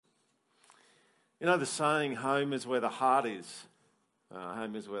You know the saying, home is where the heart is.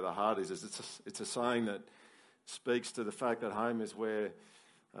 Home is where the heart is. It's a saying that speaks to the fact that home is where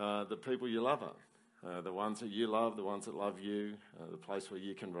the people you love are. The ones that you love, the ones that love you, the place where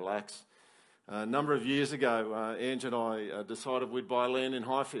you can relax. A number of years ago, Ange and I decided we'd buy land in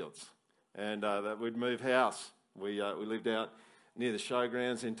Highfields and that we'd move house. We lived out near the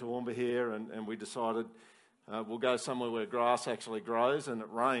showgrounds in Toowoomba here, and we decided we'll go somewhere where grass actually grows and it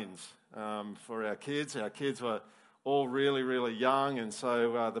rains for our kids. Our kids were all really, really young, and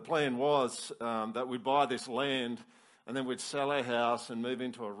so the plan was that we'd buy this land and then we'd sell our house and move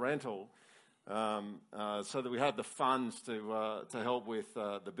into a rental so that we had the funds to help with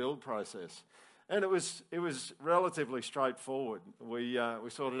the build process. And it was relatively straightforward. We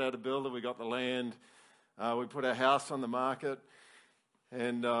sorted out a builder, we got the land, we put our house on the market,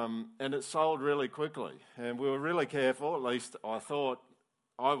 and it sold really quickly. And we were really careful, at least I thought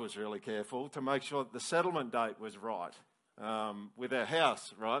I was really careful, to make sure that the settlement date was right with our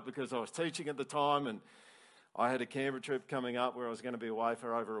house, right? Because I was teaching at the time and I had a Canberra trip coming up where I was going to be away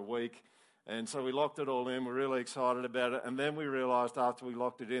for over a week. And so we locked it all in. We're really excited about it. And then we realised after we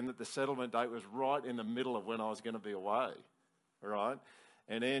locked it in that the settlement date was right in the middle of when I was going to be away, right?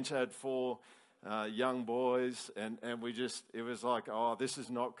 And Ange had 4 young boys, and it was like, oh, this is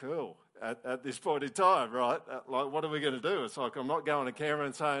not cool at this point in time, right? Like, what are we going to do? It's like, I'm not going to Canberra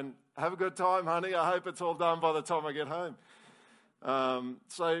and saying, have a good time, honey. I hope it's all done by the time I get home.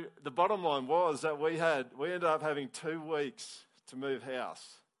 So the bottom line was that we ended up having 2 weeks to move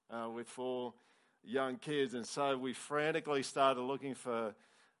house with 4 young kids, and so we frantically started looking for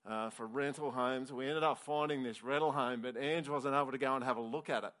rental homes. We ended up finding this rental home, but Ange wasn't able to go and have a look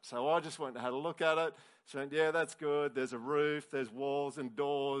at it. So I just went and had a look at it. She went, yeah, that's good. There's a roof, there's walls and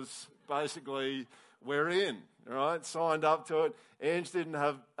doors. Basically, we're in, right? Signed up to it. Ange didn't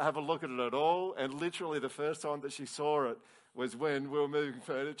have a look at it at all, and literally the first time that she saw it was when we were moving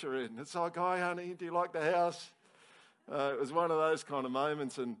furniture in. It's like, hi, honey, do you like the house? It was one of those kind of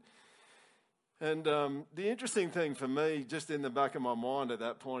moments, and the interesting thing for me, just in the back of my mind at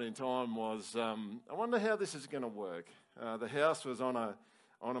that point in time, was I wonder how this is going to work. The house was on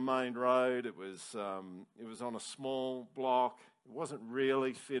a main road. It was on a small block. It wasn't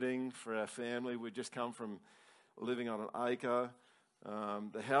really fitting for our family. We'd just come from living on an acre.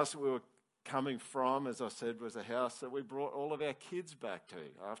 The house that we were coming from, as I said, was a house that we brought all of our kids back to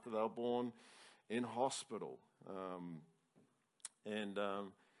after they were born in hospital.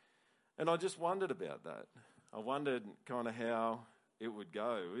 And I just wondered about that. I wondered kind of how it would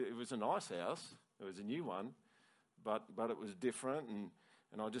go. It was a nice house. It was a new one, but it was different,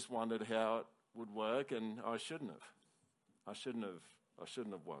 and I just wondered how it would work, and I shouldn't have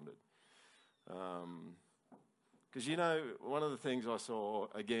wondered. Because, you know, one of the things I saw,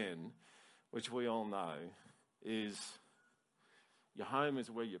 again, which we all know, is your home is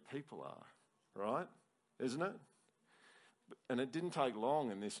where your people are, right? Isn't it? And it didn't take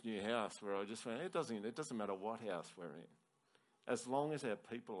long in this new house where I just went, it doesn't matter what house we're in. As long as our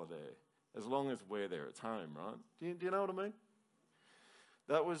people are there, as long as we're there, it's home, right? Do you know what I mean?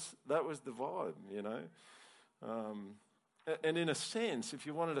 That was the vibe, you know. And in a sense, if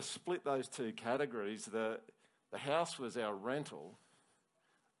you wanted to split those 2 categories, the house was our rental,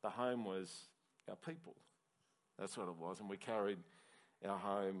 the home was our people. That's what it was, and we carried our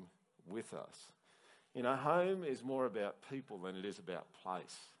home with us. You know, home is more about people than it is about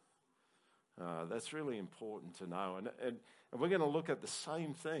place. That's really important to know. And we're going to look at the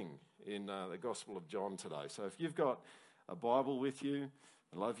same thing in the Gospel of John today. So if you've got a Bible with you,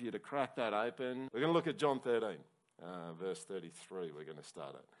 I'd love you to crack that open. We're going to look at John 13, verse 33. We're going to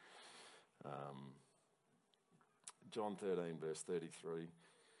start at John 13, verse 33. We're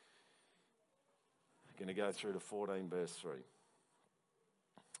going to go through to 14, verse 3.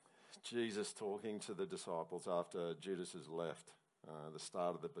 Jesus talking to the disciples after Judas has left, the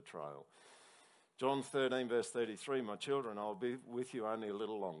start of the betrayal. John 13, verse 33, my children, I'll be with you only a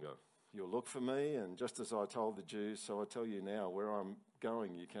little longer. You'll look for me, and just as I told the Jews, so I tell you now, where I'm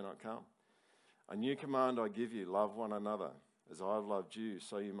going, you cannot come. A new command I give you, love one another. As I have loved you,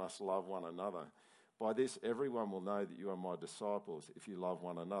 so you must love one another. By this, everyone will know that you are my disciples, if you love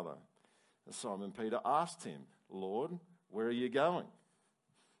one another. And Simon Peter asked him, Lord, where are you going?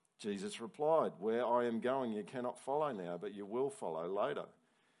 Jesus replied, where I am going you cannot follow now, but you will follow later.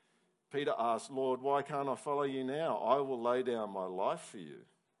 Peter asked, Lord, why can't I follow you now? I will lay down my life for you.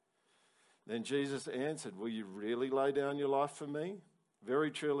 Then Jesus answered, will you really lay down your life for me? Very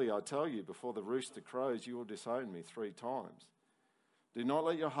truly I tell you, before the rooster crows you will disown me 3 times. Do not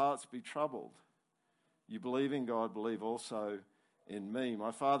let your hearts be troubled. You believe in God, believe also in me.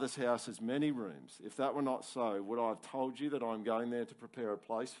 My Father's house has many rooms. If that were not so, would I have told you that I'm going there to prepare a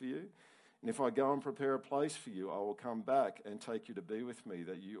place for you? And if I go and prepare a place for you, I will come back and take you to be with me,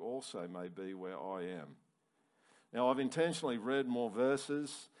 that you also may be where I am. Now, I've intentionally read more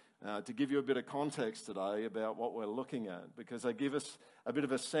verses to give you a bit of context today about what we're looking at, because they give us a bit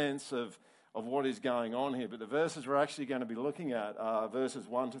of a sense of what is going on here. But the verses we're actually going to be looking at are verses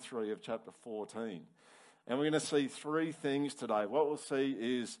 1 to 3 of chapter 14. And we're going to see three things today. What we'll see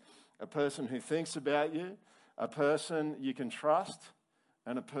is a person who thinks about you, a person you can trust,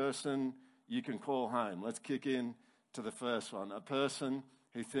 and a person you can call home. Let's kick in to the first one, a person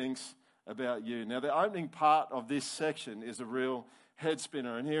who thinks about you. Now, the opening part of this section is a real head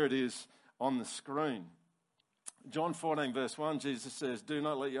spinner, and here it is on the screen. John 14, verse 1, Jesus says, "Do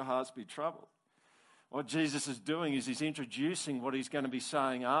not let your hearts be troubled." What Jesus is doing is he's introducing what he's going to be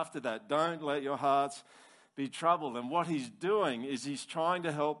saying after that. Don't let your hearts be troubled. And what he's doing is he's trying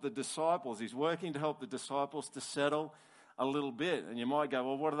to help the disciples. He's working to help the disciples to settle a little bit. And you might go,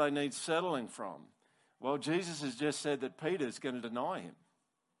 well, what do they need settling from? Well, Jesus has just said that Peter's going to deny him.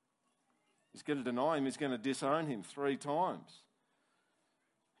 He's going to deny him. He's going to disown him 3 times.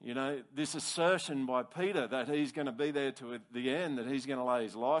 You know, this assertion by Peter that he's going to be there to the end, that he's going to lay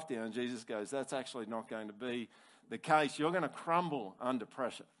his life down, Jesus goes, that's actually not going to be the case. You're going to crumble under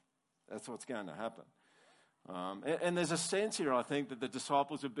pressure. That's what's going to happen. And there's a sense here, I think, that the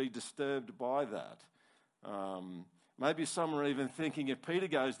disciples would be disturbed by that. Maybe some are even thinking, if Peter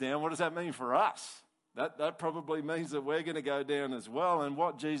goes down, what does that mean for us? That probably means that we're going to go down as well. And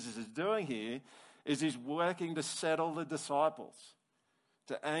what Jesus is doing here is he's working to settle the disciples,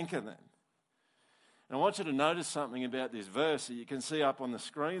 to anchor them. And I want you to notice something about this verse that you can see up on the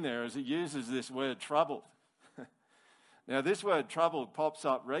screen there, as it uses this word troubled. Now, this word troubled pops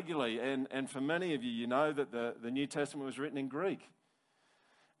up regularly, and for many of you, you know that the New Testament was written in Greek.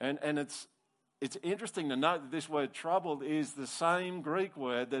 And it's interesting to note that this word troubled is the same Greek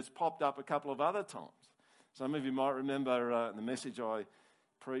word that's popped up a couple of other times. Some of you might remember the message I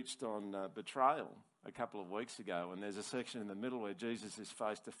preached on betrayal a couple of weeks ago, and there's a section in the middle where Jesus is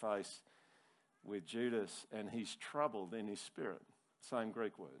face to face with Judas, and he's troubled in his spirit. Same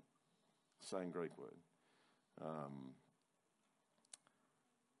Greek word. Same Greek word.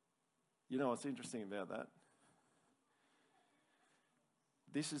 You know what's interesting about that?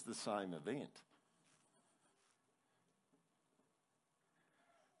 This is the same event.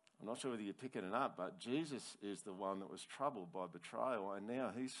 I'm not sure whether you're picking it up, but Jesus is the one that was troubled by betrayal, and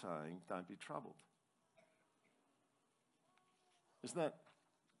now he's saying, don't be troubled. Isn't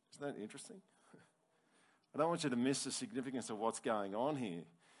that interesting? I don't want you to miss the significance of what's going on here.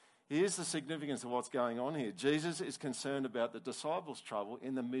 Here's the significance of what's going on here. Jesus is concerned about the disciples' trouble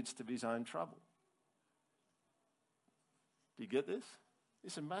in the midst of his own trouble. Do you get this?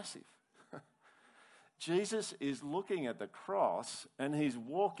 This is massive. Jesus is looking at the cross and he's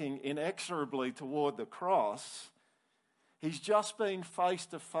walking inexorably toward the cross. He's just been face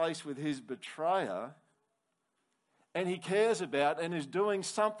to face with his betrayer, and he cares about and is doing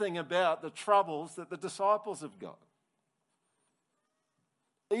something about the troubles that the disciples have got.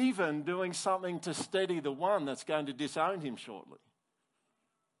 Even doing something to steady the one that's going to disown him shortly.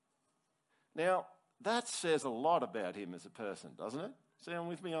 Now, that says a lot about him as a person, doesn't it? Sound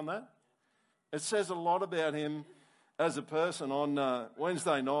with me on that? It says a lot about him as a person. On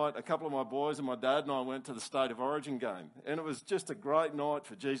Wednesday night, a couple of my boys and my dad and I went to the State of Origin game. And it was just a great night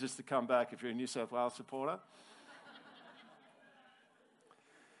for Jesus to come back if you're a New South Wales supporter.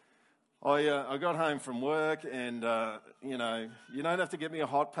 I got home from work and, you don't have to get me a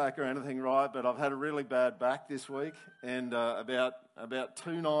hot pack or anything, right? But I've had a really bad back this week. And about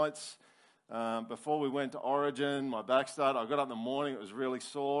 2 nights before we went to Origin, my back started. I got up in the morning, it was really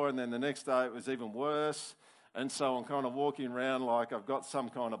sore. And then the next day it was even worse. And so I'm kind of walking around like I've got some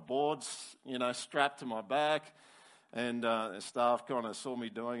kind of boards, strapped to my back. And the staff kind of saw me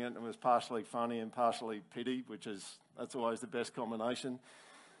doing it. It was partially funny and partially pity, that's always the best combination.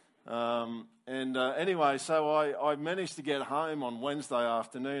 Anyway, so I managed to get home on Wednesday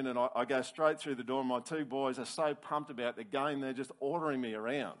afternoon, and I go straight through the door. My 2 boys are so pumped about the game, they're just ordering me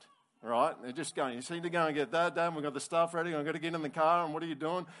around, right? They're just going, you need to go and get that, Dad. We've got the stuff ready. I've got to get in the car, and what are you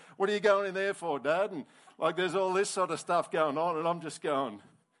doing? What are you going in there for, Dad? And there's all this sort of stuff going on, and I'm just going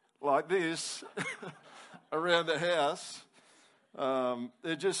like this around the house.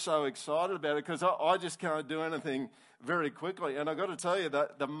 They're just so excited about it because I just can't do anything very quickly. And I've got to tell you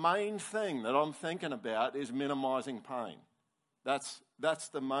that the main thing that I'm thinking about is minimising pain. That's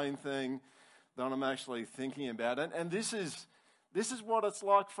the main thing that I'm actually thinking about. And this is what it's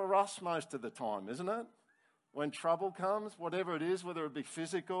like for us most of the time, isn't it? when trouble comes, whatever it is, whether it be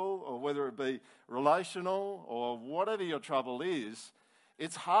physical or whether it be relational or whatever your trouble is,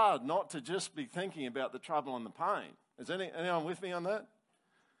 it's hard not to just be thinking about the trouble and the pain. Is anyone with me on that?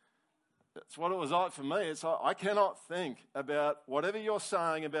 That's what it was like for me. It's like I cannot think about whatever you're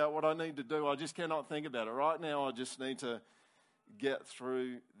saying about what I need to do. I just cannot think about it. Right now, I just need to get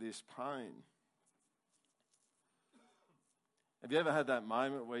through this pain. Have you ever had that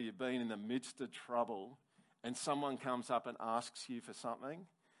moment where you've been in the midst of trouble and someone comes up and asks you for something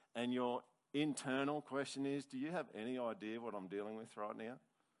and your internal question is, do you have any idea what I'm dealing with right now?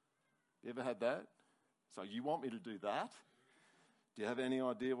 You ever had that? So you want me to do that? Do you have any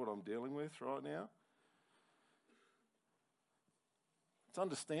idea what I'm dealing with right now? It's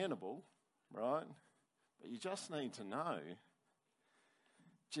understandable, right? But you just need to know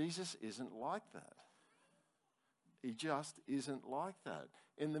Jesus isn't like that. He just isn't like that.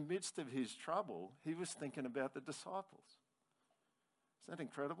 In the midst of his trouble, he was thinking about the disciples. Isn't that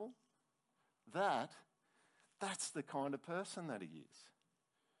incredible? That's the kind of person that he is.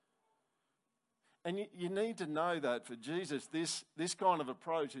 And you need to know that for Jesus, this kind of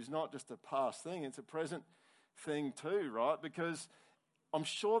approach is not just a past thing, it's a present thing too, right? Because I'm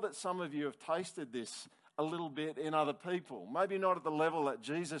sure that some of you have tasted this a little bit in other people. Maybe not at the level that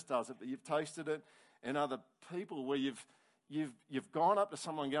Jesus does it, but you've tasted it in other people where you've gone up to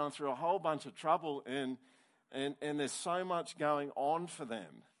someone going through a whole bunch of trouble and there's so much going on for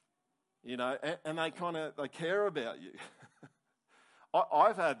them, you know, and they care about you.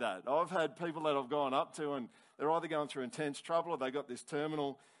 I've had that. I've had people that I've gone up to and they're either going through intense trouble or they've got this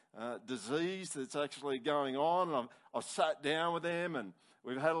terminal disease that's actually going on. And I've sat down with them and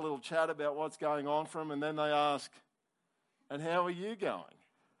we've had a little chat about what's going on for them, and then they ask, and how are you going?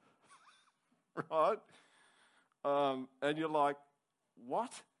 Right? And you're like,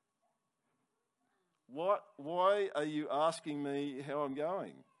 what? Why are you asking me how I'm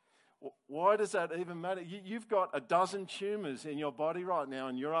going? Why does that even matter? You've got a dozen tumours in your body right now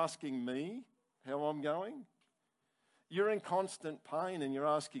and you're asking me how I'm going? You're in constant pain and you're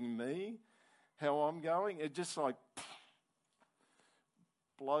asking me how I'm going? It just like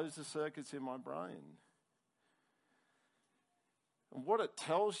blows the circuits in my brain. And what it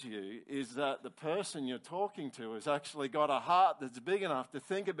tells you is that the person you're talking to has actually got a heart that's big enough to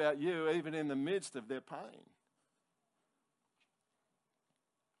think about you even in the midst of their pain.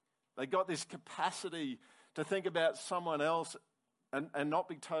 They got this capacity to think about someone else and not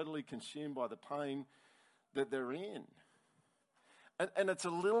be totally consumed by the pain that they're in. And it's a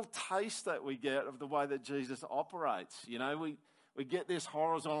little taste that we get of the way that Jesus operates. You know, we get this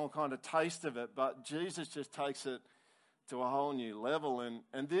horizontal kind of taste of it, but Jesus just takes it to a whole new level.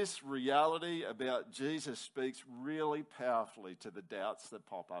 And this reality about Jesus speaks really powerfully to the doubts that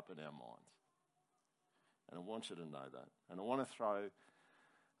pop up in our minds. And I want you to know that. And I want to throw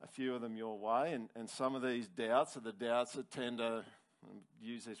a few of them your way. And some of these doubts are the doubts that tend to,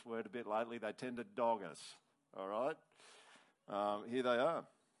 use this word a bit lately, they tend to dog us. All right? Here they are.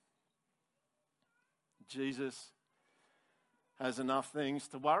 Jesus has enough things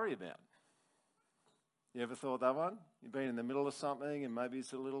to worry about. You ever thought that one? You've been in the middle of something and maybe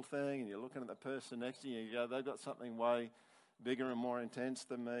it's a little thing and you're looking at the person next to you and you go, they've got something way bigger and more intense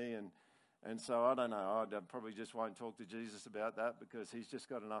than me, and so I don't know, I probably just won't talk to Jesus about that because he's just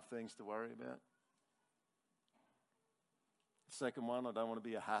got enough things to worry about. Second one, I don't want to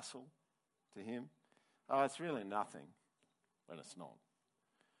be a hassle to him. Oh, it's really nothing. When it's not.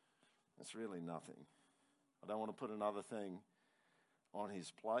 It's really nothing. I don't want to put another thing on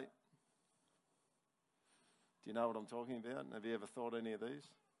his plate. Do you know what I'm talking about? Have you ever thought any of these?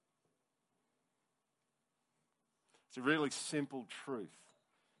 It's a really simple truth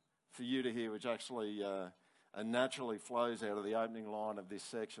for you to hear, which actually naturally flows out of the opening line of this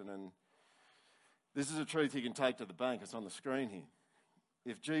section. And this is a truth you can take to the bank. It's on the screen here.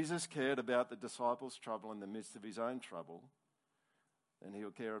 If Jesus cared about the disciples' trouble in the midst of his own trouble, then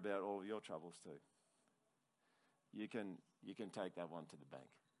he'll care about all of your troubles too. You can take that one to the bank.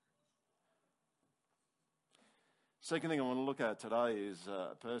 Second thing I want to look at today is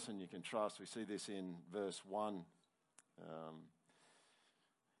a person you can trust. We see this in verse 1.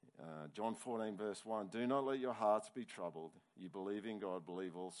 John 14, verse 1. Do not let your hearts be troubled. You believe in God,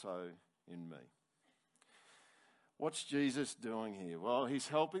 believe also in me. What's Jesus doing here? Well, he's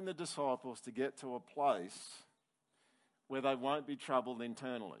helping the disciples to get to a place where they won't be troubled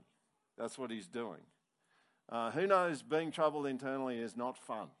internally. That's what he's doing. Who knows, being troubled internally is not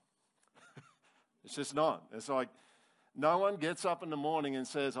fun. It's just not. It's like no one gets up in the morning and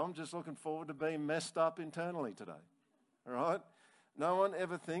says, I'm just looking forward to being messed up internally today. All right? No one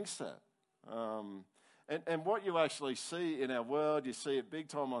ever thinks that. And what you actually see in our world, you see it big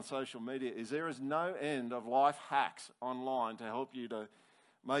time on social media, is there is no end of life hacks online to help you to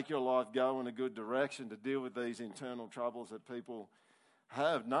make your life go in a good direction, to deal with these internal troubles that people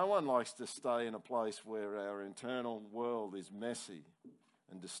have. No one likes to stay in a place where our internal world is messy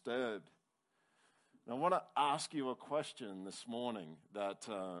and disturbed. And I want to ask you a question this morning that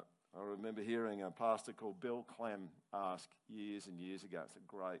I remember hearing a pastor called Bill Clem ask years and years ago. It's a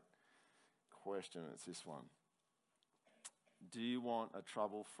great question. It's this one. Do you want a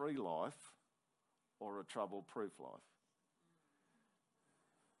trouble-free life or a trouble-proof life?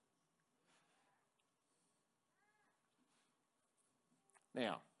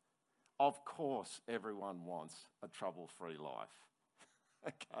 Now, of course, everyone wants a trouble-free life.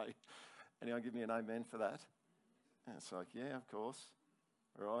 Okay. Anyone give me an amen for that? And it's like, yeah, of course.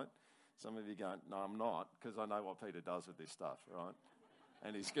 All right. Some of you going, no, I'm not, because I know what Peter does with this stuff, right?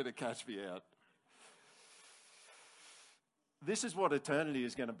 And he's going to catch me out. This is what eternity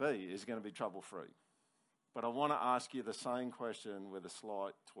is going to be trouble-free. But I want to ask you the same question with a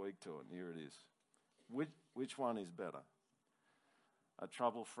slight tweak to it. Here it is. Which one is better? A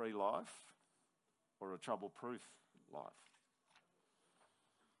trouble-free life or a trouble-proof life?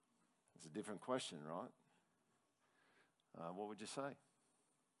 It's a different question, right? What would you say? I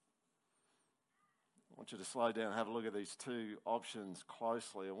want you to slow down and have a look at these two options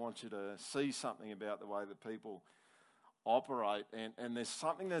closely. I want you to see something about the way that people operate. And there's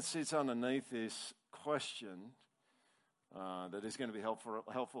something that sits underneath this question that is going to be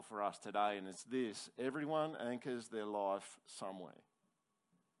helpful for us today, and it's this. Everyone anchors their life somewhere.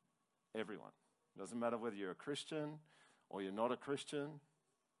 Everyone. It doesn't matter whether you're a Christian or you're not a Christian.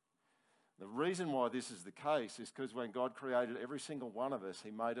 The reason why this is the case is because when God created every single one of us,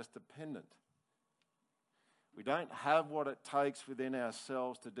 he made us dependent. We don't have what it takes within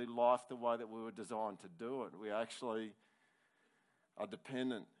ourselves to do life the way that we were designed to do it. We actually are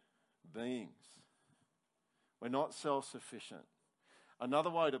dependent beings. We're not self-sufficient. Another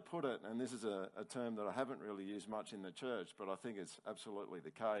way to put it, and this is a term that I haven't really used much in the church, but I think it's absolutely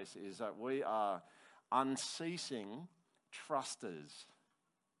the case, is that we are unceasing trusters.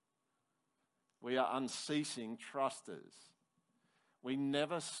 We are unceasing trusters. We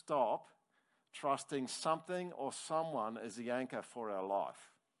never stop trusting something or someone as the anchor for our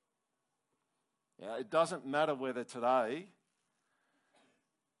life. Yeah, it doesn't matter whether today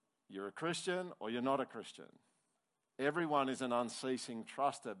you're a Christian or you're not a Christian. Everyone is an unceasing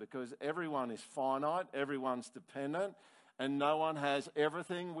truster because everyone is finite, everyone's dependent, and no one has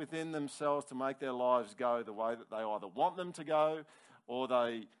everything within themselves to make their lives go the way that they either want them to go or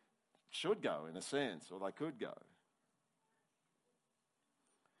they should go, in a sense, or they could go.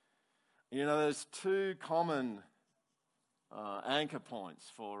 You know, there's two common anchor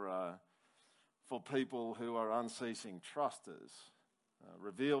points for people who are unceasing trusters,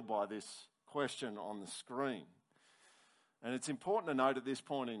 revealed by this question on the screen. And it's important to note at this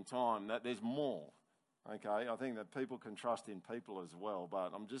point in time that there's more. Okay, I think that people can trust in people as well,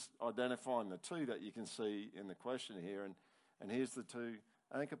 but I'm just identifying the two that you can see in the question here, and here's the two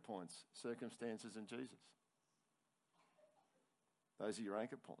anchor points: circumstances and Jesus. Those are your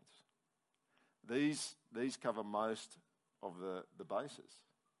anchor points. These cover most of the bases.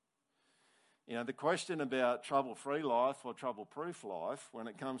 You know, the question about trouble-free life or trouble-proof life, when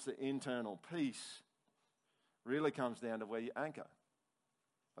it comes to internal peace, really comes down to where you anchor.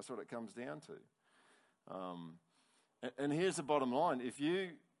 That's what it comes down to. And here's the bottom line: if you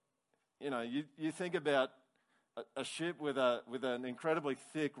think about a ship with an incredibly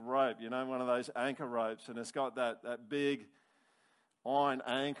thick rope, you know, one of those anchor ropes, and it's got that big iron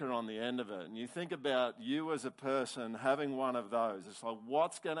anchor on the end of it, and you think about you as a person having one of those. It's like,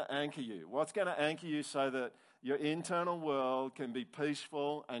 what's going to anchor you? What's going to anchor you so that your internal world can be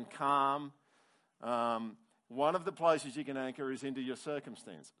peaceful and calm? One of the places you can anchor is into your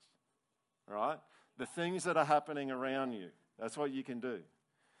circumstances, right? The things that are happening around you. That's what you can do.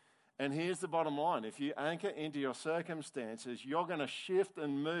 And here's the bottom line. If you anchor into your circumstances, you're going to shift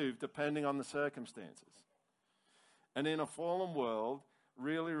and move depending on the circumstances. And in a fallen world,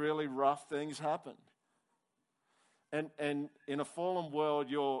 really, really rough things happen. And in a fallen world,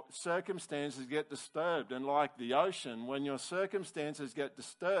 your circumstances get disturbed. And like the ocean, when your circumstances get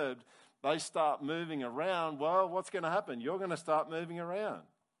disturbed, they start moving around. Well, what's going to happen? You're going to start moving around.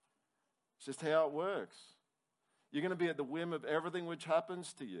 It's just how it works. You're going to be at the whim of everything which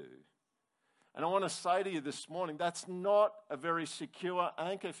happens to you. And I want to say to you this morning, that's not a very secure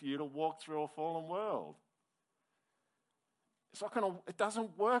anchor for you to walk through a fallen world. It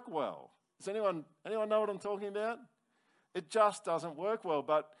doesn't work well. Does anyone know what I'm talking about? It just doesn't work well.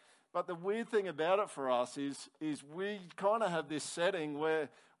 But But the weird thing about it for us is we kind of have this setting where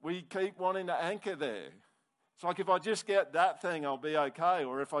we keep wanting to anchor there. It's like if I just get that thing, I'll be okay.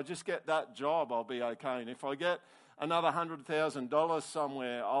 Or if I just get that job, I'll be okay. And if I get another $100,000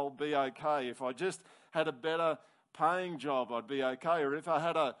 somewhere, I'll be okay. If I just had a better paying job, I'd be okay. Or if I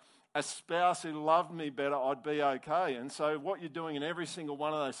had a spouse who loved me better, I'd be okay. And so what you're doing in every single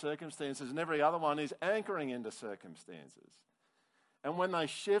one of those circumstances and every other one is anchoring into circumstances. And when they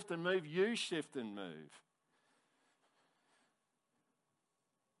shift and move, you shift and move.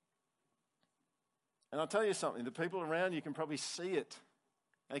 And I'll tell you something, the people around you can probably see it.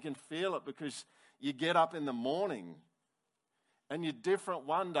 They can feel it because you get up in the morning and you're different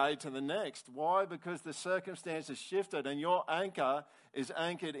one day to the next. Why? Because the circumstances shifted and your anchor is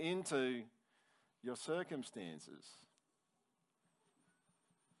anchored into your circumstances.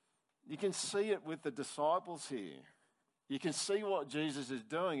 You can see it with the disciples here. You can see what Jesus is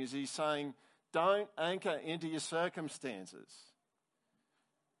doing is he's saying, don't anchor into your circumstances.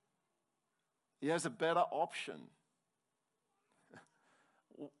 He has a better option.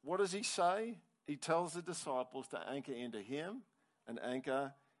 What does he say? He tells the disciples to anchor into him and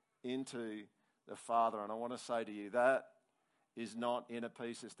anchor into the Father. And I want to say to you, that is not inner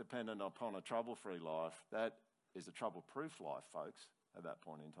peace that's dependent upon a trouble-free life. That is a trouble-proof life, folks, at that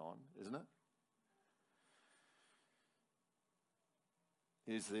point in time, isn't it?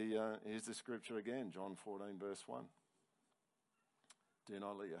 Here's the scripture again, John 14, verse 1. Do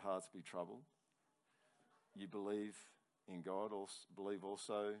not let your hearts be troubled. You believe in God, believe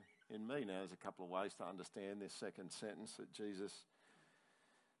also in me. Now, there's a couple of ways to understand this second sentence that Jesus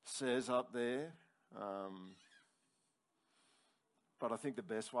says up there. But I think the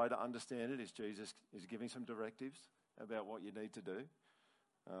best way to understand it is Jesus is giving some directives about what you need to do.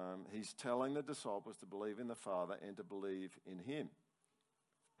 He's telling the disciples to believe in the Father and to believe in him.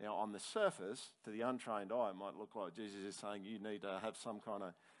 Now, on the surface, to the untrained eye, it might look like Jesus is saying you need to have some kind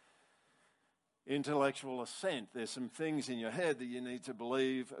of intellectual assent. There's some things in your head that you need to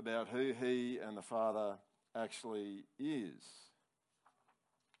believe about who he and the Father actually is.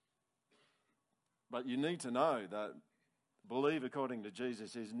 But you need to know that believe according to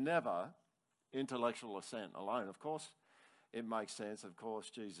Jesus is never intellectual assent alone. Of course, it makes sense. Of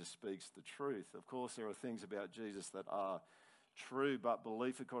course, Jesus speaks the truth. Of course, there are things about Jesus that are true, but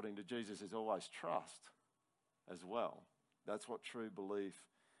belief according to Jesus is always trust as well. That's what true belief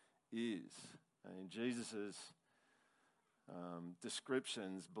is. And in Jesus'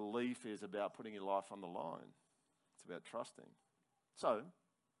 descriptions, belief is about putting your life on the line. It's about trusting. So,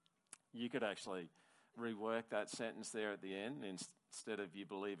 you could actually rework that sentence there at the end. Instead of you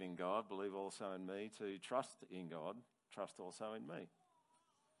believe in God, believe also in me, to trust in God, trust also in me.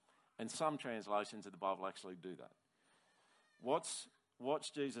 And some translations of the Bible actually do that. What's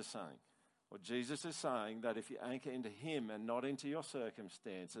Jesus saying? Well, Jesus is saying that if you anchor into him and not into your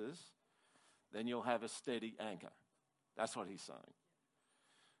circumstances, then you'll have a steady anchor. That's what he's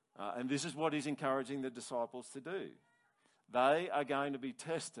saying. And this is what he's encouraging the disciples to do. They are going to be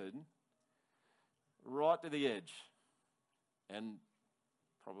tested right to the edge and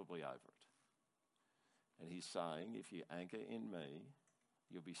probably over it. And he's saying, if you anchor in me,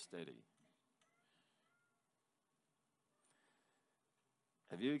 you'll be steady.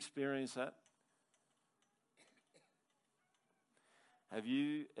 Have you experienced that? Have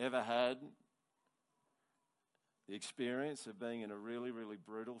you ever had the experience of being in a really, really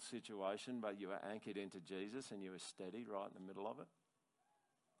brutal situation, but you were anchored into Jesus and you were steady right in the middle of it?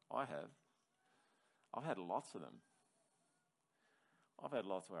 I have. I've had lots of them. I've had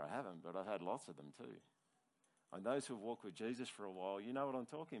lots where I haven't, but I've had lots of them too. And those who've walked with Jesus for a while, you know what I'm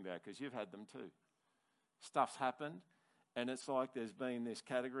talking about because you've had them too. Stuff's happened. And it's like there's been this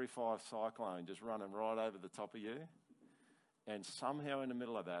Category 5 cyclone just running right over the top of you. And somehow in the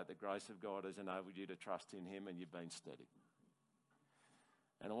middle of that, the grace of God has enabled you to trust in him and you've been steady.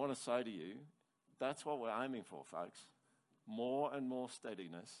 And I want to say to you, that's what we're aiming for, folks. More and more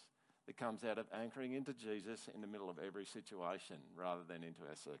steadiness that comes out of anchoring into Jesus in the middle of every situation rather than into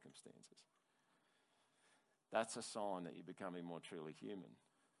our circumstances. That's a sign that you're becoming more truly human.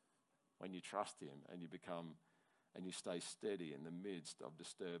 When you trust him and you stay steady in the midst of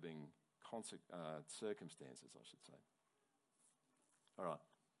disturbing circumstances, I should say. All right.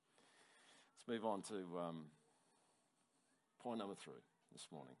 Let's move on to point number 3 this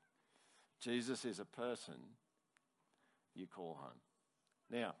morning. Jesus is a person you call home.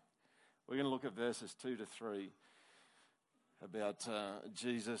 Now, we're going to look at verses 2 to 3 about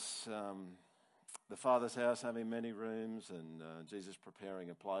Jesus, the Father's house having many rooms and Jesus preparing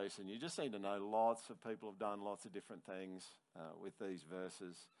a place. And you just need to know lots of people have done lots of different things with these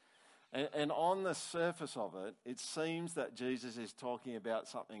verses. And on the surface of it, it seems that Jesus is talking about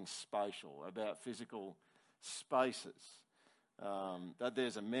something spatial, about physical spaces. That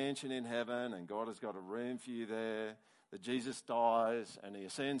there's a mansion in heaven and God has got a room for you there, that Jesus dies and he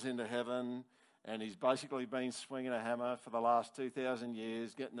ascends into heaven and he's basically been swinging a hammer for the last 2,000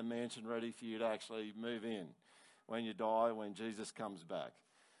 years, getting the mansion ready for you to actually move in when you die, when Jesus comes back.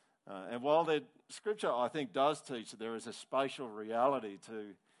 And while the Scripture, I think, does teach that there is a spatial reality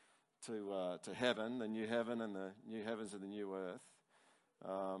to heaven, the new heaven and the new heavens and the new earth,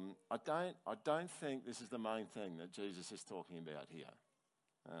 I don't think this is the main thing that Jesus is talking about here.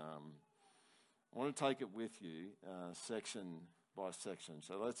 I want to take it with you section by section.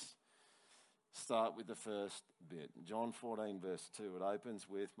 So let's start with the first bit. John 14 verse 2, it opens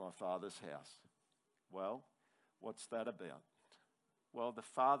with my Father's house. Well, what's that about? Well, the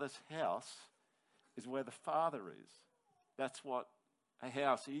Father's house is where the Father is. That's what a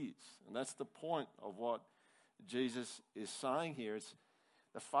house is. And that's the point of what Jesus is saying here. It's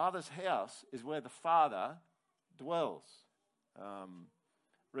the Father's house is where the Father dwells.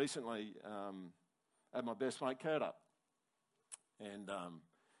 Recently, I had my best mate Kurt up. And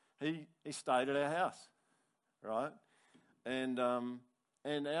he stayed at our house, right? And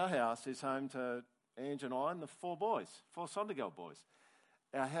our house is home to Ange and I and the four Sondergeld boys.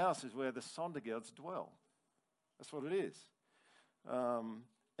 Our house is where the Sondergelds dwell. That's what it is. And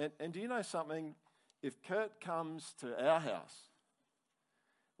do you know something? If Kurt comes to our house,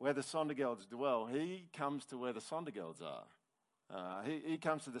 where the Sondergelds dwell, he comes to where the Sondergelds are. He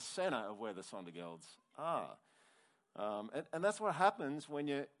comes to the centre of where the Sondergelds are. And that's what happens when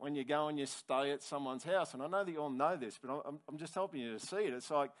you go and you stay at someone's house. And I know that you all know this, but I'm just helping you to see it. It's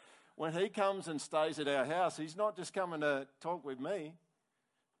like when he comes and stays at our house, he's not just coming to talk with me.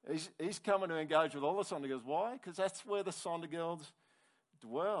 He's coming to engage with all the Sondergelds. Why? Because that's where the Sondergelds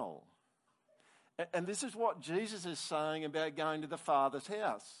dwell. And this is what Jesus is saying about going to the Father's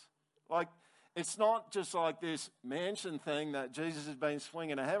house. Like, it's not just like this mansion thing that Jesus has been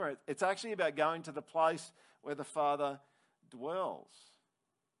swinging a hammer. It's actually about going to the place where the Father dwells.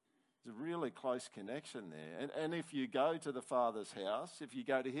 There's a really close connection there. And if you go to the Father's house, if you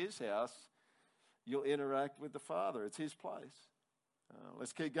go to his house, you'll interact with the Father. It's his place.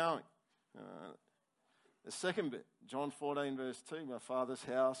 Let's keep going. The second bit, John 14 verse 2, my Father's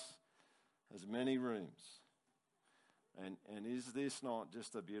house has many rooms. And is this not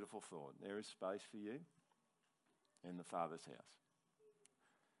just a beautiful thought? There is space for you in the Father's house.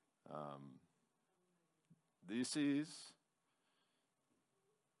 This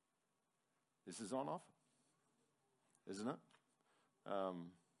is on offer, isn't it?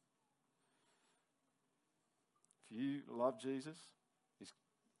 If you love Jesus, he's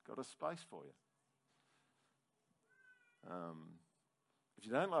got a space for you. If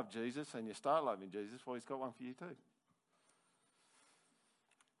you don't love Jesus and you start loving Jesus, well, he's got one for you too.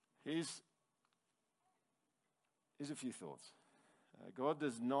 Here's a few thoughts. God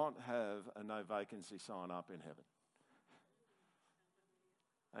does not have a no vacancy sign up in heaven.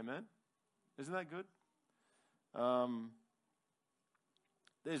 Amen? Isn't that good?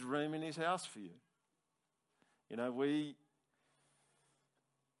 There's room in his house for you. You know, we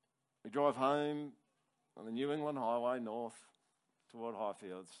drive home on the New England Highway north toward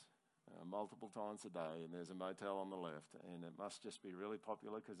Highfields multiple times a day, and there's a motel on the left, and it must just be really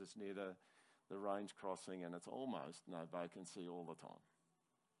popular because it's near the range crossing, and it's almost no vacancy all the time.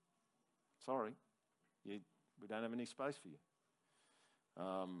 Sorry, we don't have any space for you.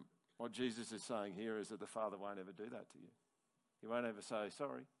 What Jesus is saying here is that the Father won't ever do that to you. He won't ever say,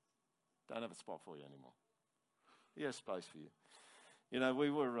 sorry, don't have a spot for you anymore. He has space for you. You know, we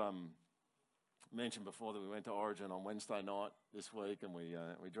were mentioned before that we went to Origin on Wednesday night this week, and we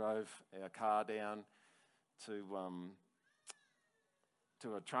drove our car down to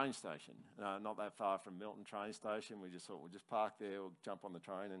a train station, not that far from Milton train station. We just thought we'll just park there, we'll jump on the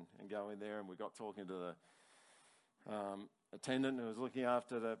train and go in there. And we got talking to the attendant who was looking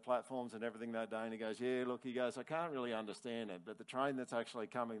after the platforms and everything that day, and he goes, I can't really understand it, but the train that's actually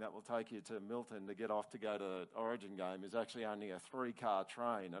coming that will take you to Milton to get off to go to the Origin game is actually only a 3-car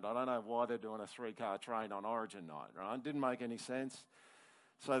train, and I don't know why they're doing a 3-car train on Origin night, right? It didn't make any sense.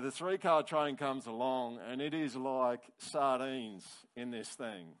 So the 3-car train comes along, and it is like sardines in this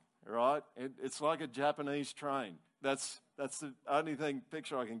thing, right? It's like a Japanese train. That's the only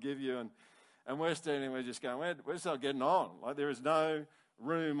picture I can give you, and we're standing, we're just going, we're just not getting on. Like, there is no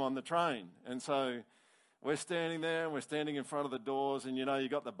room on the train. And so we're standing there, and we're standing in front of the doors, and you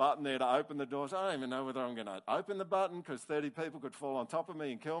got the button there to open the doors. I don't even know whether I'm going to open the button because 30 people could fall on top of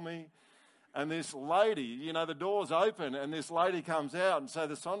me and kill me. And this lady, the door's open, and this lady comes out, and so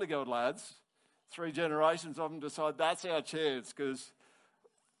the Sondergeld lads, 3 generations of them, decide that's our chance, because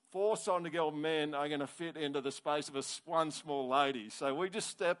 4 Sondergeld men are going to fit into the space of one small lady. So we just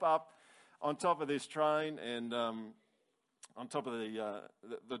step up on top of this train and on top of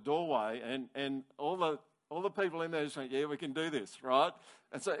the doorway, and all the people in there are saying, yeah, we can do this, right?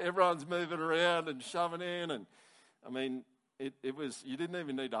 And so everyone's moving around and shoving in, and it was, you didn't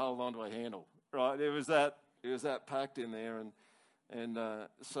even need to hold on to a handle, right? It was that packed in there, and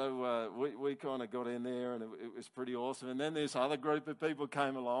so we kind of got in there, and it was pretty awesome. And then this other group of people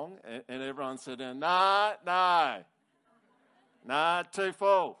came along, and everyone said, no, too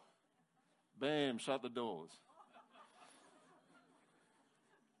full. Bam, shut the doors.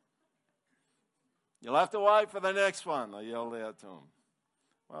 You'll have to wait for the next one, they yelled out to him.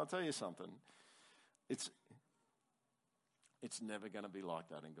 Well, I'll tell you something. It's never going to be like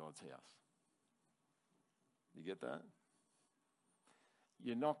that in God's house. You get that?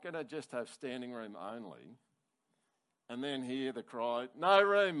 You're not going to just have standing room only and then hear the cry, no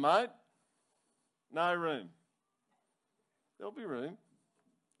room, mate. No room. There'll be room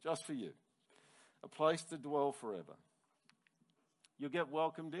just for you. A place to dwell forever. You'll get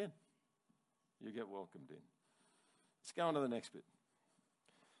welcomed in. You get welcomed in. Let's go on to the next bit.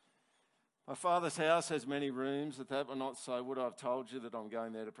 My Father's house has many rooms. If that were not so, would I have told you that I'm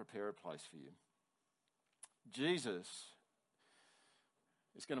going there to prepare a place for you? Jesus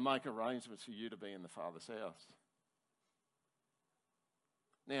is going to make arrangements for you to be in the Father's house.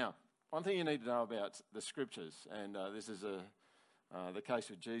 Now, one thing you need to know about the Scriptures, and this is the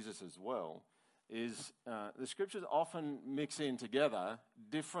case with Jesus as well, is the Scriptures often mix in together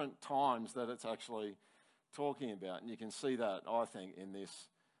different times that it's actually talking about. And you can see that, I think, in this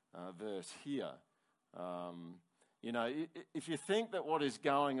verse here. If you think that what is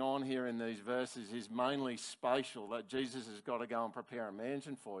going on here in these verses is mainly spatial, that Jesus has got to go and prepare a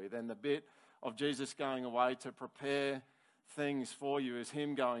mansion for you, then the bit of Jesus going away to prepare things for you is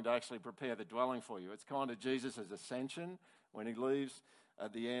him going to actually prepare the dwelling for you. It's kind of Jesus' ascension when he leaves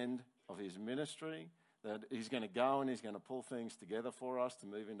at the end of his ministry, that he's going to go and he's going to pull things together for us to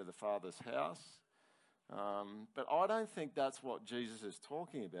move into the Father's house. But I don't think that's what Jesus is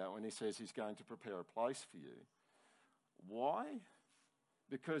talking about when he says he's going to prepare a place for you. Why?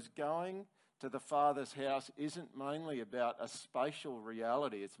 Because going to the Father's house isn't mainly about a spatial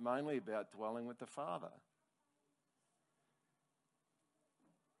reality. It's mainly about dwelling with the Father.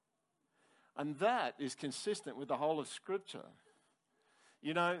 And that is consistent with the whole of Scripture.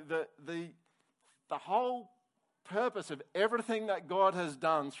 The whole purpose of everything that God has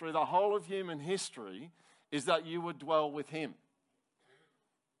done through the whole of human history is that you would dwell with him.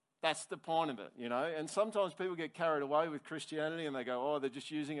 That's the point of it, And sometimes people get carried away with Christianity and they go, oh, they're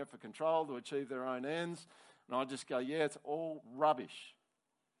just using it for control to achieve their own ends. And I just go, yeah, it's all rubbish.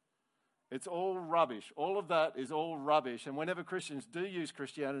 It's all rubbish. All of that is all rubbish. And whenever Christians do use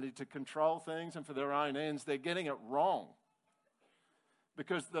Christianity to control things and for their own ends, they're getting it wrong.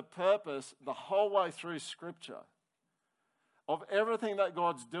 Because the purpose, the whole way through Scripture, of everything that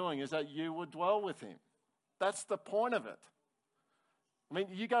God's doing is that you would dwell with him. That's the point of it.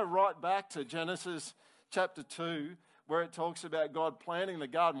 You go right back to Genesis chapter 2, where it talks about God planting the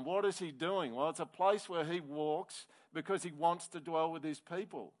garden. What is he doing? Well, it's a place where he walks because he wants to dwell with his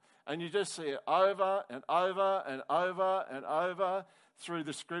people. And you just see it over and over and over and over through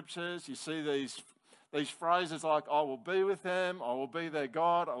the Scriptures. You see these phrases like, I will be with them, I will be their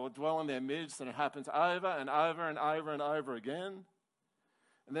God, I will dwell in their midst, and it happens over and over and over and over again.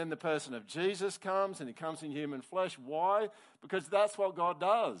 And then the person of Jesus comes, and he comes in human flesh. Why? Because that's what God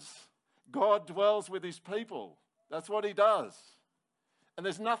does. God dwells with his people. That's what he does. And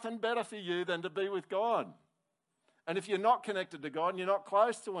there's nothing better for you than to be with God. And if you're not connected to God and you're not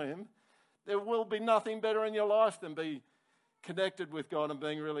close to him, there will be nothing better in your life than be connected with God and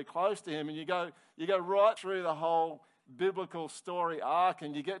being really close to him. And you go right through the whole biblical story arc,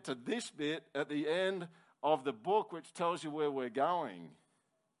 and you get to this bit at the end of the book, which tells you where we're going.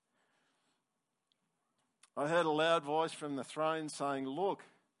 I heard a loud voice from the throne saying, look,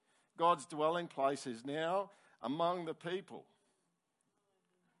 God's dwelling place is now among the people.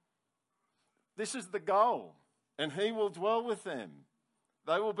 This is the goal, and he will dwell with them.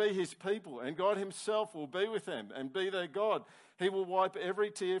 They will be his people, and God himself will be with them and be their God. He will wipe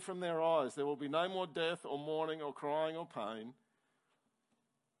every tear from their eyes. There will be no more death or mourning or crying or pain,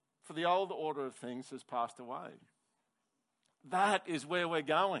 for the old order of things has passed away. That is where we're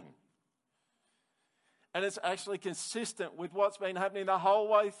going. And it's actually consistent with what's been happening the whole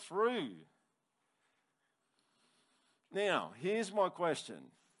way through. Now, here's my question.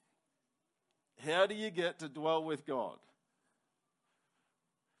 How do you get to dwell with God?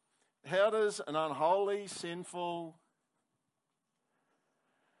 How does an unholy, sinful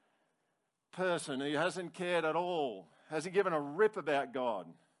person who hasn't cared at all, hasn't given a rip about God,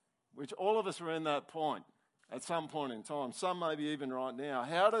 which all of us are in that point at some point in time, some maybe even right now,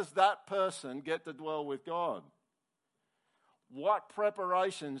 how does that person get to dwell with God? What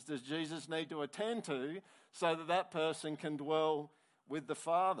preparations does Jesus need to attend to so that that person can dwell with the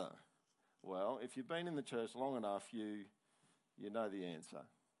Father? Well, if you've been in the church long enough, you know the answer,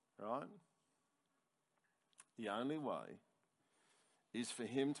 right? The only way is for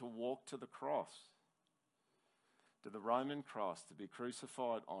him to walk to the cross, to the Roman cross, to be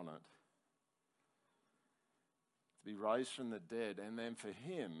crucified on it, to be raised from the dead, and then for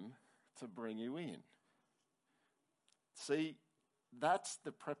him to bring you in. See, that's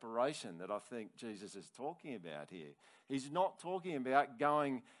the preparation that I think Jesus is talking about here. He's not talking about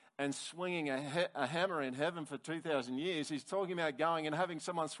going and swinging a hammer in heaven for 2,000 years. He's talking about going and having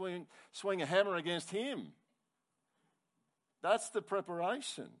someone swing a hammer against him. That's the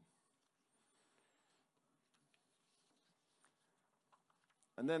preparation.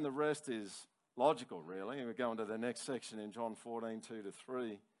 And then the rest is logical, really. And we're going to the next section in John 14,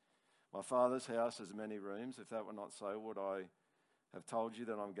 2-3. My Father's house has many rooms. If that were not so, would I have told you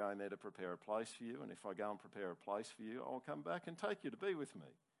that I'm going there to prepare a place for you? And if I go and prepare a place for you, I'll come back and take you to be with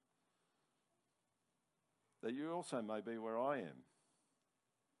me, that you also may be where I am.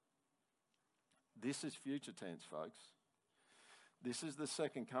 This is future tense, folks. This is the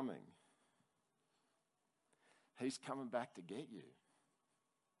second coming. He's coming back to get you.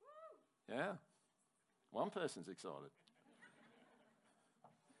 Yeah. One person's excited.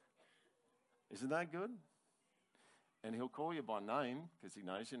 Isn't that good? And he'll call you by name because he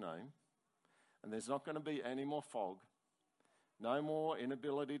knows your name. And there's not going to be any more fog. No more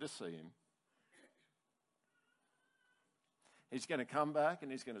inability to see him. He's going to come back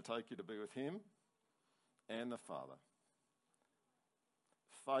and he's going to take you to be with him and the Father.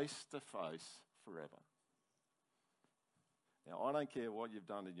 Face to face forever. Now, I don't care what you've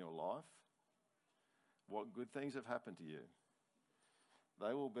done in your life, what good things have happened to you.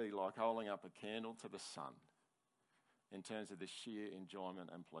 They will be like holding up a candle to the sun in terms of the sheer enjoyment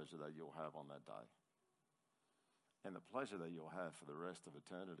and pleasure that you'll have on that day. And the pleasure that you'll have for the rest of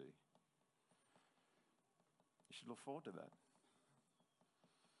eternity. You should look forward to that.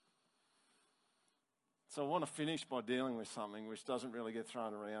 So I want to finish by dealing with something which doesn't really get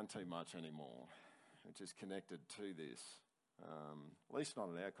thrown around too much anymore, which is connected to this. At least not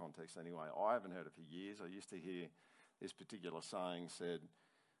in our context anyway. I haven't heard it for years. I used to hear this particular saying said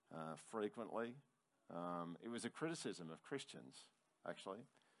frequently. It was a criticism of Christians, actually.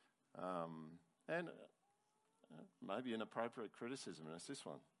 And maybe an appropriate criticism, and it's this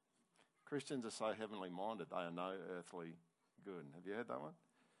one. Christians are so heavenly minded, they are no earthly good. Have you heard that one?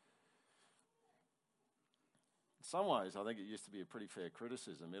 In some ways, I think it used to be a pretty fair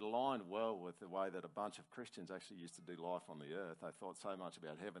criticism. It aligned well with the way that a bunch of Christians actually used to do life on the earth. They thought so much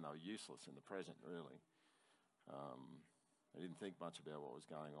about heaven, they were useless in the present, really. They didn't think much about what was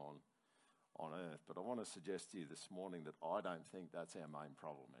going on earth. But I want to suggest to you this morning that I don't think that's our main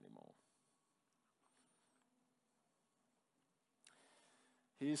problem anymore.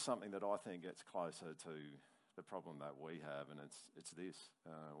 Here's something that I think gets closer to the problem that we have, and it's this.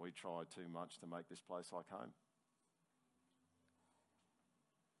 We try too much to make this place like home.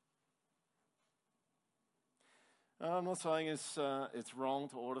 I'm not saying it's wrong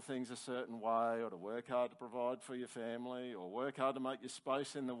to order things a certain way or to work hard to provide for your family or work hard to make your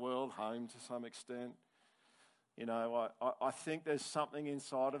space in the world home to some extent. You know, I think there's something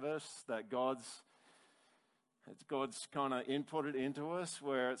inside of us that God's kind of inputted into us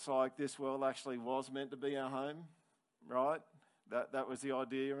where it's like this world actually was meant to be our home, right? That was the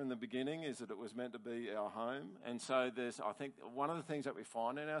idea in the beginning, is that it was meant to be our home. And so I think one of the things that we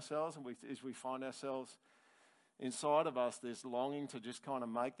find in ourselves is we find ourselves inside of us, there's longing to just kind of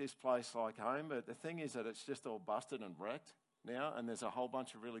make this place like home. But the thing is that it's just all busted and wrecked now. And there's a whole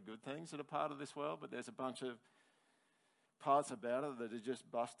bunch of really good things that are part of this world. But there's a bunch of parts about it that are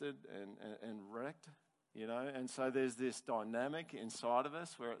just busted and wrecked, you know. And so there's this dynamic inside of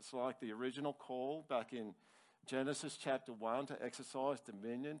us where it's like the original call back in Genesis chapter 1 to exercise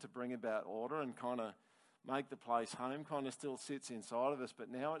dominion, to bring about order and kind of make the place home, kind of still sits inside of us.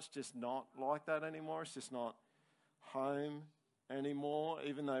 But now it's just not like that anymore. It's just not home anymore,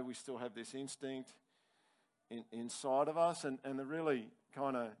 even though we still have this instinct inside of us. And the really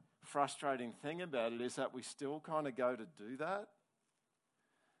kind of frustrating thing about it is that we still kind of go to do that.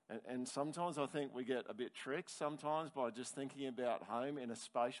 And sometimes I think we get a bit tricked sometimes by just thinking about home in a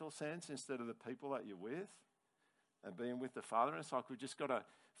spatial sense instead of the people that you're with and being with the Father. And it's like we've just got to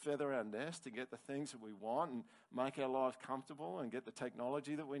feather our nest to get the things that we want and make our life comfortable and get the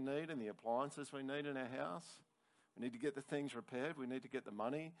technology that we need and the appliances we need in our house. We need to get the things repaired. We need to get the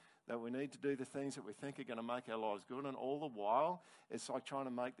money that we need to do the things that we think are going to make our lives good. And all the while, it's like trying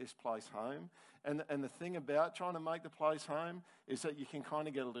to make this place home. And the thing about trying to make the place home is that you can kind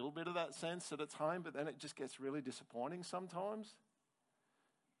of get a little bit of that sense that it's home, but then it just gets really disappointing sometimes.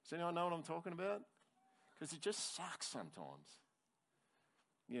 Does anyone know what I'm talking about? Because it just sucks sometimes.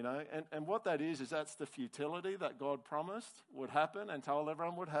 You know, and what that is that's the futility that God promised would happen and told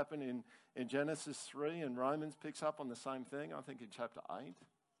everyone would happen in Genesis 3, and Romans picks up on the same thing, I think in chapter 8.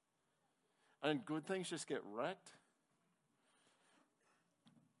 And good things just get wrecked.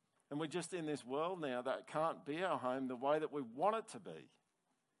 And we're just in this world now that can't be our home the way that we want it to be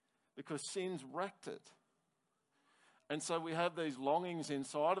because sin's wrecked it. And so we have these longings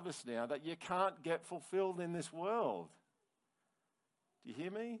inside of us now that you can't get fulfilled in this world. Do you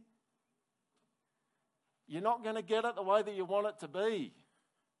hear me? You're not going to get it the way that you want it to be.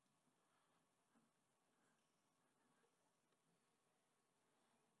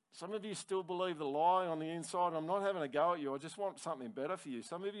 Some of you still believe the lie on the inside. I'm not having a go at you. I just want something better for you.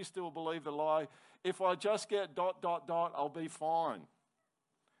 Some of you still believe the lie, if I just get ... I'll be fine.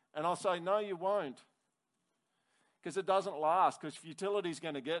 And I'll say, no, you won't. Because it doesn't last, because futility's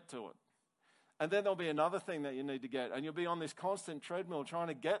going to get to it. And then there'll be another thing that you need to get. And you'll be on this constant treadmill trying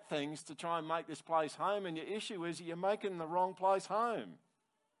to get things to try and make this place home. And your issue is that you're making the wrong place home.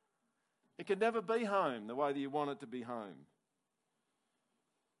 It can never be home the way that you want it to be home.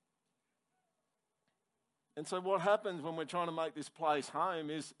 And so what happens when we're trying to make this place home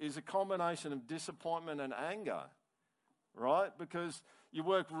is a combination of disappointment and anger, right? Because you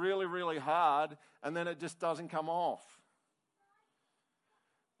work really, really hard and then it just doesn't come off.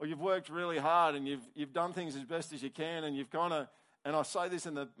 Or you've worked really hard and you've done things as best as you can and you've kind of, and I say this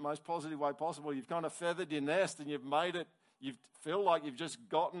in the most positive way possible, you've kind of feathered your nest and you've made it, you feel like you've just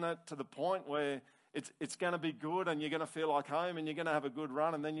gotten it to the point where it's going to be good and you're going to feel like home and you're going to have a good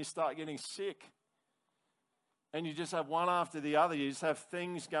run, and then you start getting sick. And you just have one after the other. You just have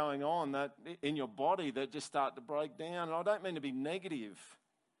things going on that in your body that just start to break down. And I don't mean to be negative,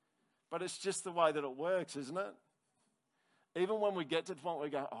 but it's just the way that it works, isn't it? Even when we get to the point where we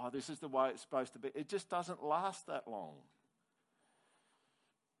go, oh, this is the way it's supposed to be, it just doesn't last that long.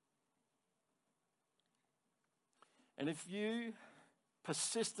 And if you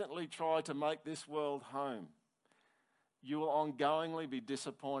persistently try to make this world home, you will ongoingly be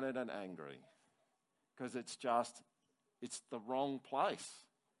disappointed and angry. Because it's the wrong place.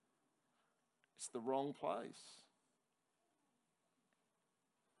 It's the wrong place.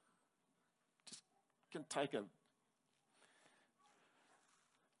 Just can take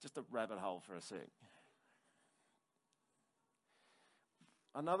just a rabbit hole for a sec.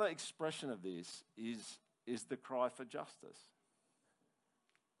 Another expression of this is the cry for justice.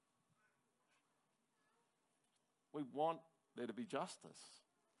 We want there to be justice.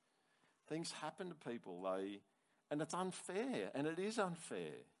 Things happen to people, and it's unfair, and it is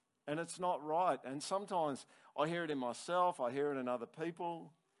unfair, and it's not right. And sometimes I hear it in myself, I hear it in other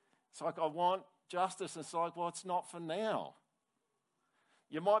people. It's like, I want justice, and it's like, well, it's not for now.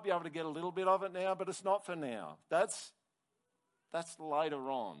 You might be able to get a little bit of it now, but it's not for now. That's later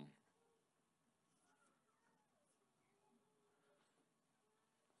on.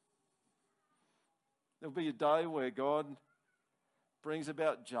 There'll be a day where God brings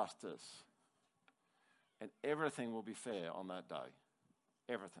about justice, and everything will be fair on that day.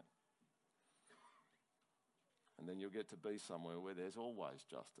 Everything. And then you'll get to be somewhere where there's always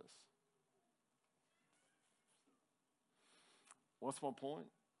justice. What's my point?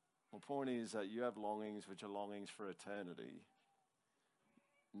 My point is that you have longings which are longings for eternity,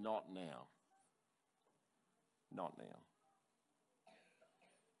 not now. Not now.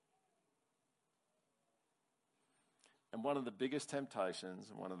 And one of the biggest temptations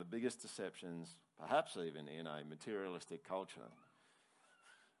and one of the biggest deceptions, perhaps even in a materialistic culture,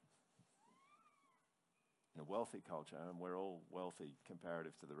 in a wealthy culture, and we're all wealthy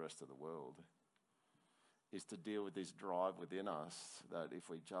comparative to the rest of the world, is to deal with this drive within us that if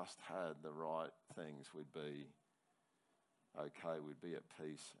we just had the right things, we'd be okay, we'd be at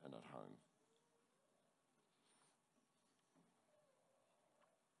peace and at home.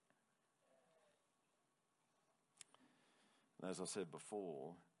 And as I said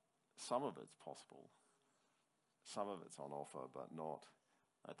before, some of it's possible. Some of it's on offer, but not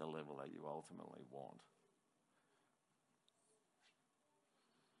at the level that you ultimately want.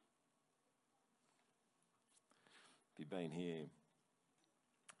 you've been here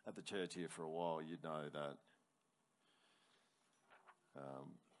at the church here for a while, you'd know that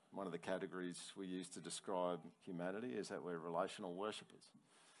one of the categories we use to describe humanity is that we're relational worshippers.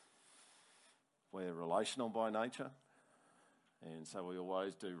 We're relational by nature, and so we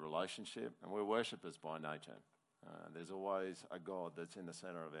always do relationship, and we're worshippers by nature. There's always a God that's in the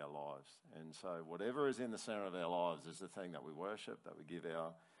centre of our lives. And so whatever is in the centre of our lives is the thing that we worship, that we give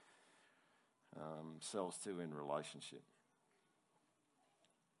our selves to in relationship.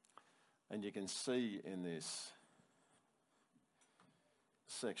 And you can see in this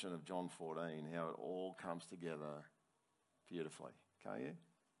section of John 14 how it all comes together beautifully, can't you?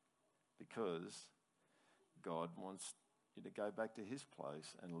 Because God wants you to go back to his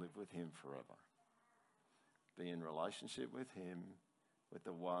place and live with him forever. Be in relationship with him, with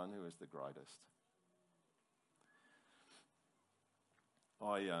the one who is the greatest.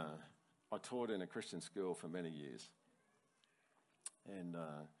 I taught in a Christian school for many years. And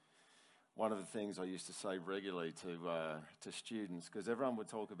one of the things I used to say regularly to students, because everyone would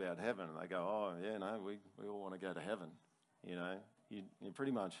talk about heaven, and they go, oh, yeah, no, we all want to go to heaven. You know, you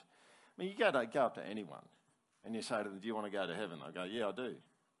pretty much, I mean, you go up to anyone, and you say to them, do you want to go to heaven? They go, yeah, I do.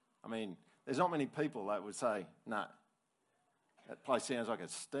 I mean, there's not many people that would say, no, that place sounds like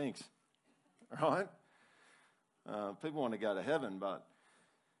it stinks, right? People want to go to heaven, but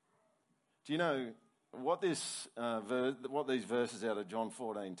do you know what what these verses out of John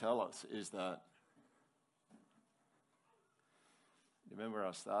 14 tell us is that, you remember where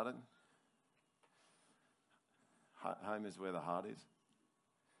I started? Home is where the heart is.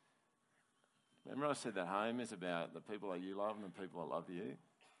 Remember I said that home is about the people that you love and the people that love you?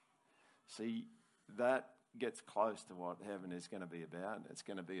 See, that gets close to what heaven is going to be about. It's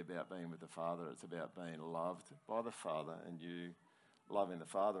going to be about being with the Father. It's about being loved by the Father and you loving the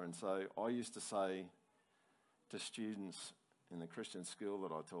Father. And so I used to say to students in the Christian school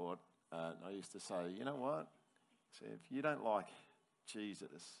that I taught, I used to say, you know what? See, if you don't like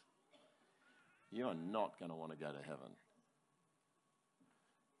Jesus, you are not going to want to go to heaven.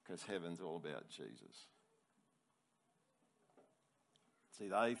 Because heaven's all about Jesus. See,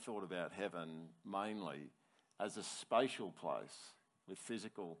 they thought about heaven mainly as a spatial place with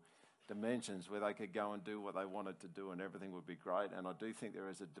physical dimensions where they could go and do what they wanted to do and everything would be great. And I do think there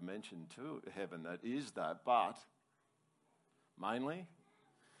is a dimension to heaven that is that, but mainly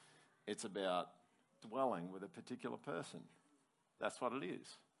it's about dwelling with a particular person. That's what it is.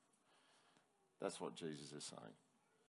 That's what Jesus is saying.